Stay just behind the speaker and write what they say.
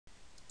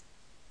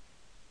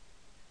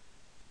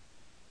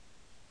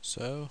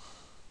So,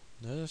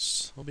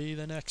 this will be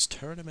the next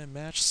tournament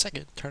match,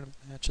 second tournament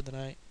match of the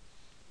night.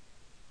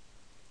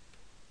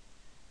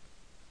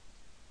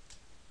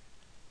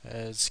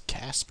 As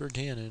Casper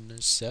Gannon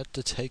is set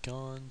to take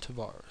on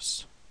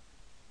Tavaris.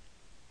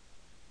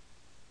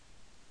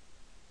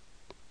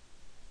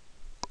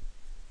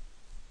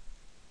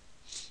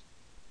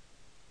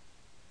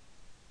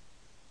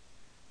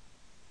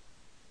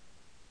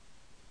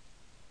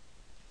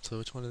 So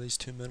which one of these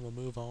two men will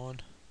move on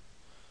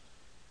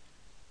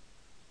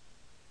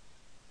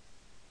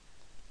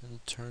in the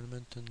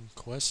tournament in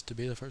quest to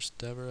be the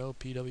first ever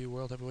LPW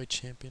World Heavyweight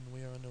Champion?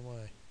 We are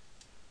underway.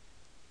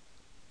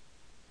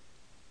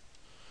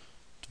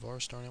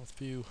 Tavaris starting out with a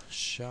few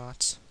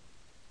shots.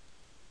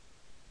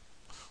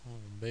 Oh,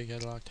 big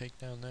headlock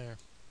takedown there.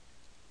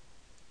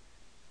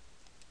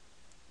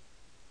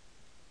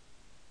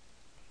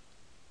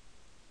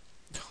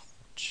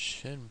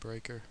 Chin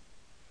breaker.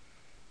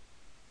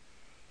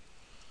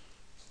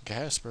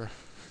 Casper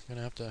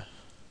gonna have to.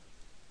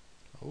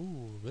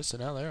 Oh,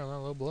 missing out there on that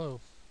low blow.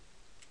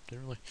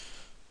 Didn't really.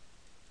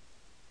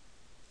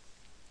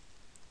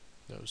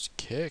 Those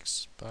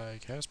kicks by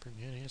Casper.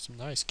 Yeah, he had some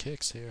nice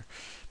kicks here.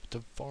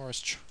 But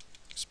Tavaris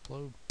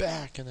explode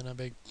back, and then a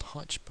big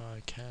punch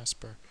by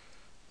Casper.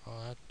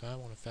 Oh, that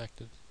one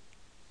affected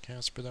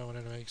Casper. That one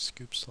had a big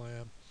scoop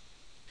slam.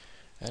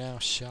 And now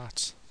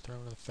shots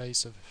thrown in the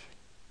face of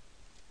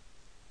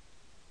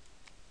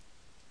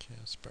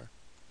Casper.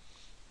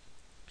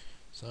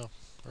 So,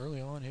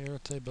 early on here,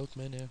 I'd say both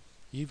men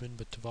even,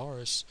 but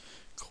Tavaris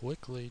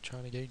quickly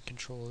trying to gain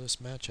control of this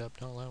matchup,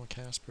 not allowing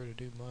Casper to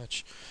do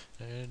much.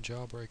 And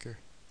jawbreaker.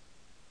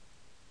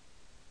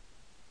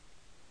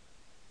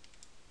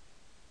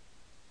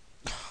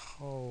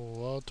 Oh,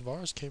 well,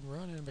 Tavaris came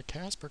running, but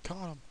Casper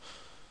caught him.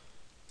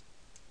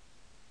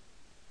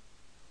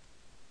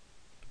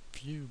 A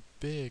few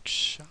big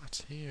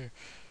shots here.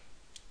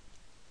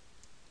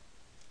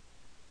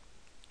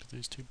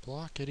 These two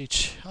block at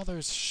each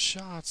other's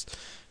shots,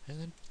 and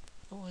then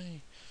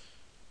finally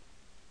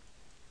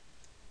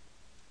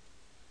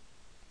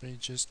they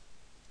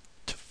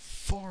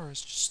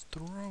Tavaris just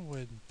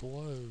throwing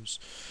blows,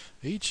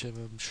 each of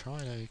them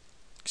trying to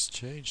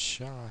exchange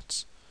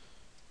shots.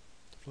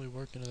 Definitely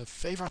working in the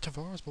favor of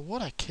Tavaris, but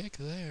what a kick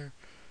there!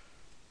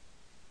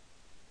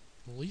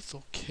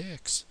 Lethal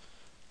kicks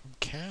from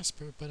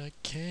Casper, but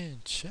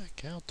again,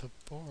 check out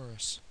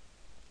Tavaris.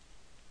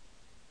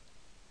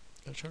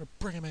 Gonna try to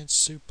bring him in,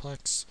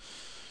 suplex,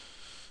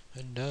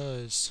 and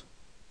does.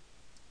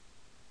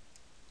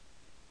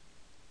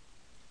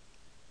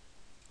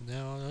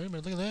 Now, look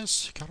at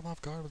this. Caught him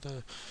off guard with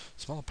a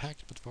small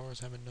package, but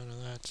Tavaris having none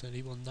of that, and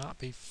he will not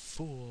be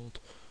fooled.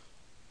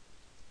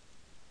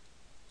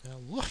 Now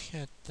look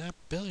at that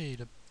belly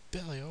to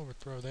belly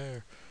overthrow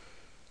there.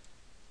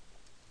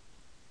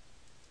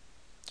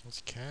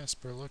 As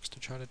Casper looks to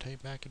try to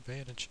take back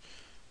advantage.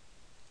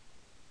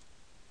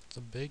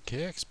 Some big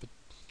kicks, but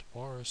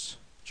Tavaris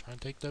trying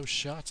to take those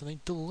shots, and he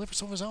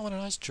delivers of his own. A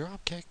nice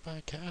drop kick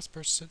by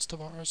Casper sends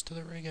Tavaris to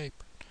the ring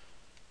apron.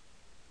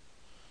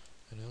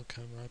 And he'll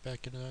come right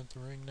back into the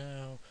ring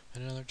now.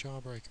 And another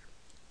jawbreaker.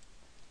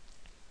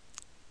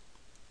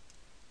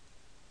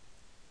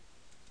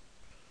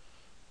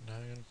 Now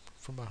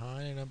from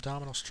behind, an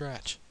abdominal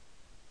stretch.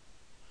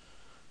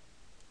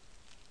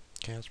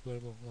 Casper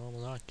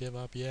will not give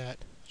up yet.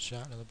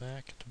 Shot to the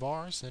back.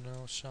 Tavaris, and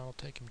another shot will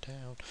take him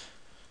down.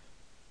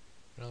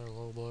 Another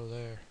low blow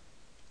there.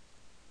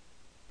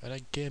 And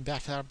again,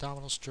 back to that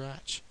abdominal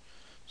stretch.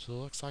 So it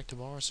looks like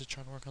Tavaris is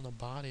trying to work on the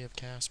body of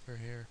Casper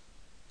here.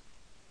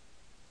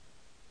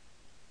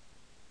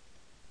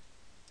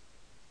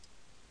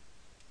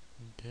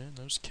 Again,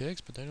 those kicks,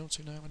 but they don't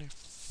seem to have any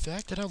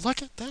effect. And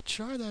look at that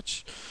try, a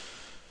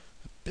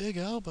big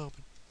elbow,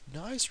 but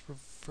nice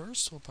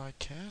reversal by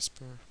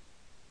Casper.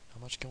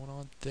 Not much going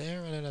on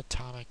there, and an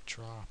atomic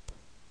drop.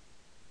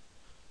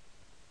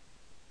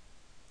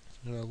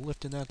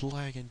 Lifting that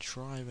leg and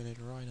driving it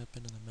right up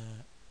into the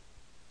mat.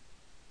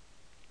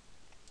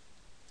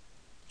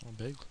 A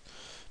big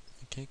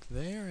kick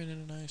there, and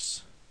then a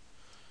nice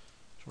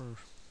sort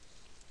of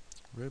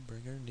rib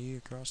bringer, knee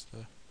across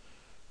the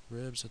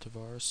ribs of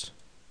Tavaris.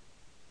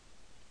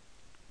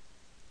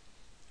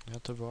 Now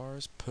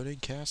Tavaris putting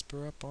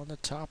Casper up on the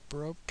top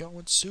rope,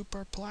 going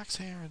superplex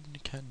here, and he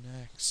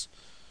connects.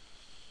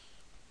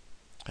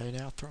 And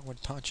now throwing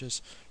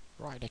punches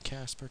right at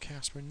Casper.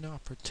 Casper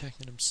not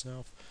protecting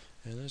himself,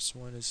 and this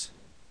one is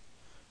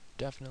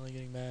definitely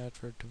getting mad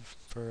for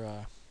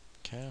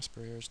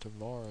Casper. Here's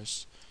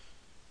Tavaris.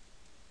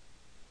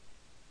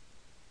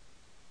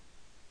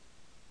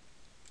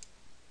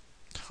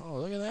 Oh,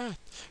 look at that.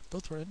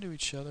 Both run into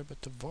each other,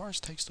 but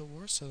Tavaris takes the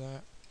worst of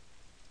that.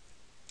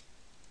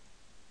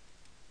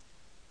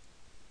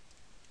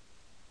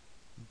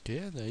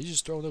 Yeah, he's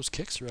just throwing those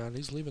kicks around.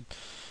 He's leaving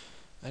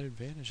that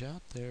advantage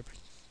out there.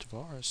 But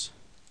Tavaris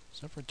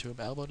suffering to him.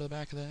 Elbow to the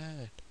back of the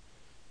head.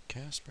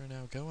 Casper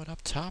now going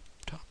up top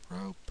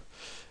rope.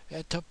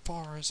 And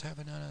Tavaris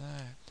having none of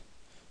that.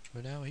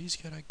 But now he's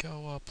going to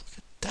go up. Look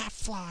at that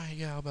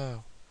flying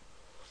elbow.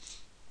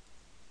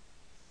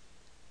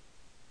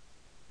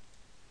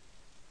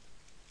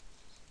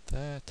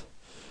 that.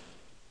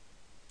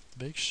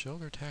 Big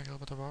shoulder tackle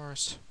with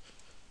Tavaris.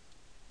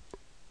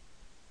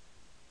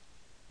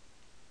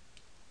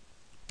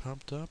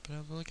 Pumped up,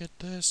 and look at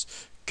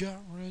this. Gut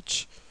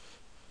wrench.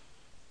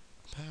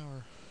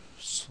 Power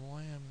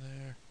slam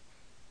there.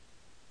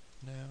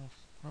 Now,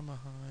 from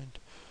behind.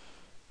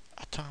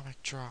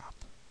 Atomic drop.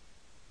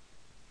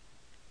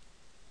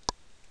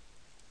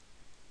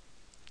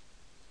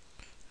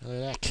 Look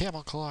at that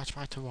camel clutch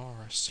by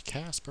Tavaris.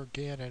 Casper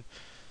Gannon.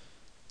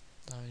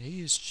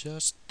 He is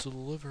just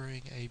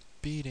delivering a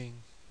beating.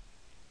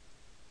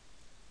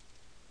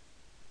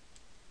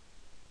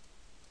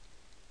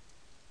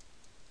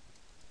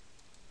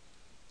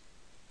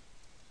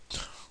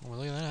 Well,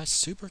 look at that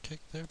super kick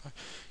there by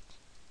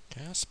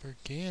Casper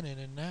Gannon.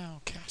 And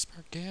now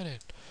Casper Gannon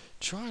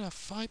trying to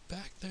fight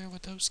back there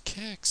with those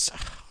kicks.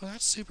 Oh,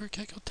 that super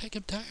kick will take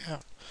him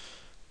down.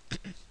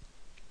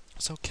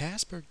 So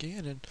Casper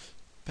Gannon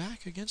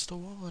back against the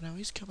wall, and now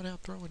he's coming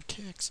out throwing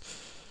kicks.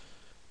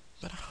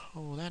 But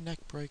oh, that neck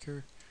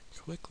breaker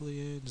quickly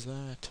ends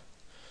that.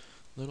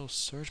 Little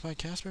surge by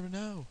Casper, but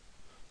no.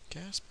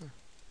 Casper.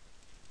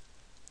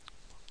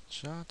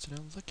 Shots, and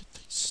now look at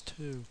these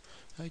two.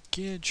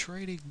 Again,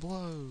 trading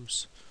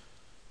blows.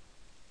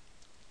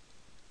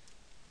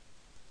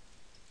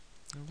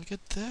 And look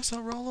at this.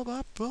 I'll roll him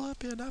up. Will it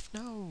be enough?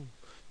 No.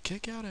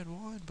 Kick out at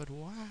one, but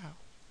wow.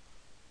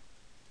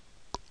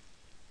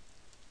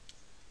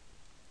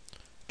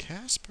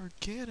 Casper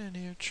Gannon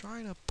here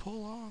trying to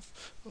pull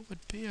off what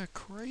would be a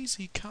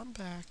crazy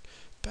comeback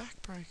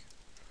backbreaker.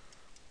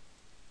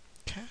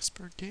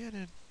 Casper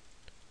Gannon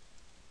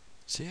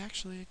is he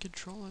actually in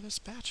control of this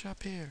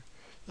matchup here?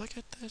 Look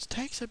at this,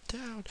 takes him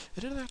down,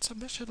 and into that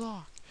submission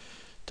lock.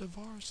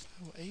 Tavaris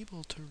though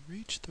able to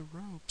reach the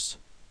ropes.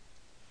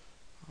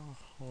 Oh,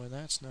 boy,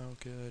 that's no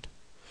good.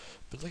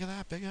 But look at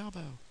that big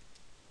elbow.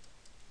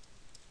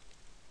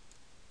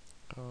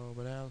 Oh,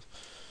 but now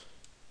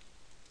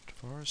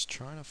Tavaris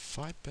trying to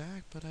fight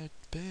back, but a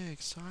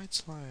big side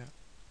slam.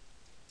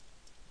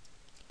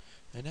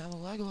 And now the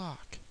leg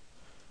lock.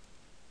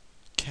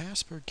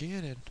 Casper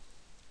Gannon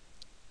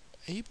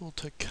able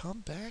to come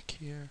back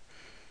here.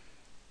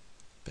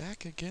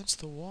 Back against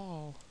the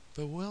wall.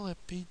 But will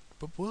he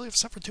have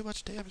suffered too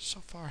much damage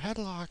so far?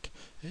 Headlock.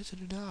 Is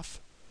it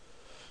enough?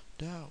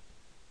 No.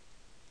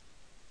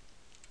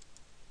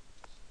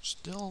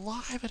 Still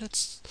alive, and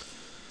it's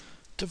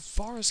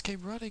Tavaris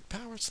came running,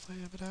 power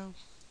slam, but now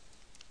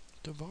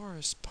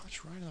Tavaris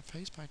punched right in the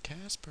face by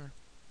Casper.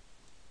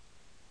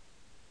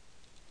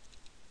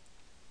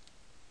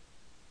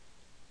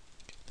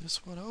 Get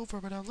this one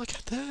over, but now look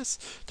at this.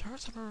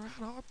 Turns him around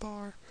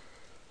armbar.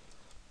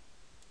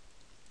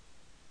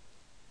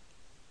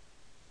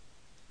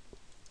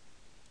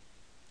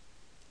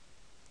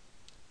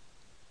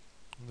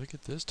 Look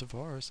at this,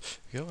 Tavaris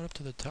going up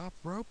to the top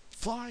rope,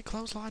 flying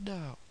clothesline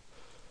now.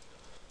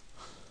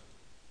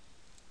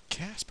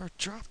 Casper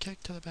drop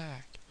kick to the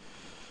back.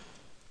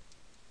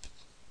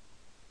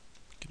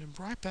 Get him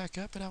right back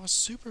up, and now a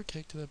super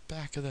kick to the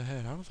back of the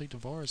head. I don't think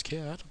Tavaris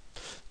can.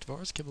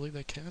 Tavaris can't believe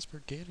that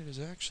Casper Gannon is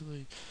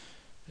actually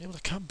able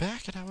to come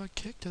back, and now a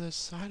kick to the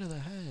side of the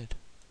head.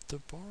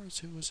 Tavaris,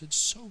 who was in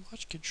so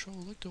much control,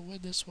 looked to win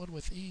this one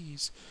with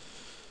ease.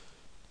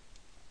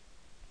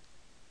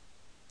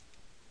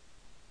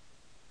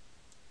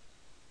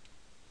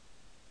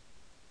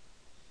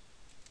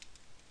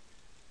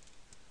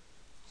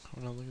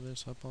 Oh, now look at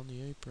this up on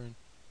the apron.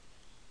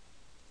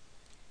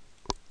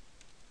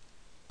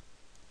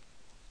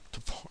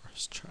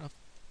 Tavaris trying to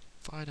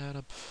fight at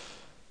him.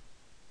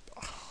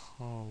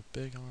 Oh,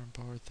 big arm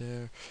bar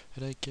there.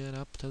 And they get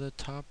up to the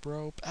top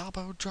rope.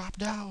 Elbow drop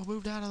now.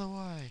 Moved out of the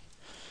way.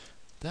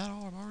 That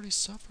arm already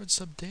suffered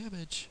some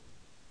damage.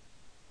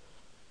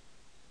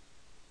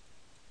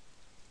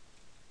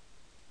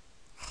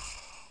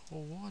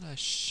 Oh, what a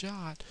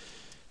shot.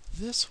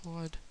 This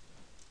one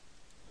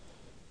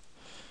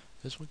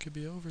could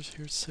be over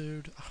here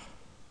soon.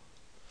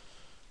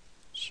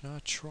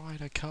 Shot trying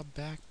to come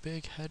back.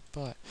 Big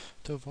headbutt.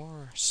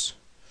 Tavaris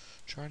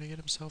trying to get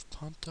himself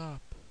pumped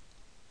up.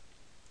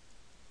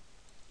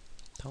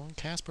 Telling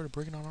Casper to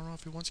bring it on. I don't know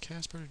if he wants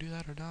Casper to do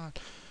that or not.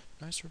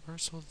 Nice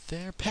reversal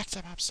there. Picks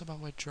him up.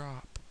 Samoa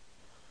drop.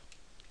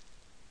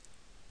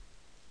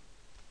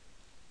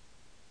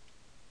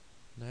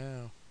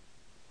 Now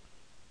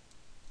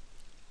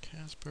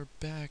Casper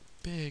back.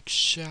 Big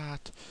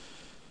shot.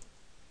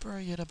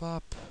 Bringing him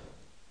up.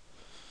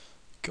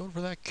 Going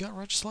for that gut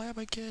wrench slam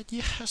again.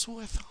 Yes,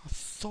 with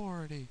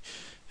authority.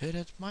 And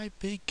it might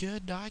be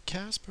good night.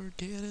 Casper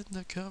getting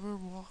the cover.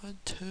 1,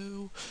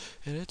 2.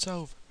 And it's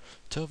over.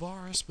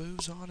 Tavaris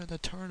moves on in the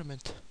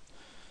tournament.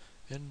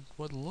 And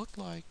what looked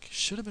like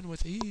should have been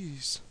with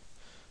ease,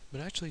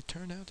 but actually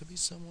turned out to be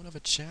somewhat of a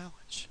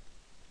challenge.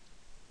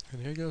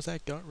 And here goes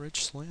that gut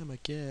wrench slam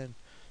again.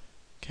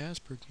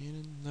 Casper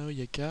Gannon, though,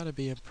 you gotta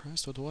be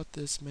impressed with what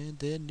this man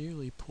did.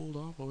 Nearly pulled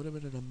off what would have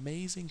been an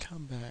amazing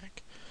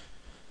comeback.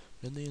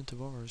 In the end,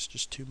 Tavaris,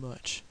 just too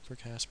much for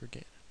Casper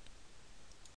Gannon.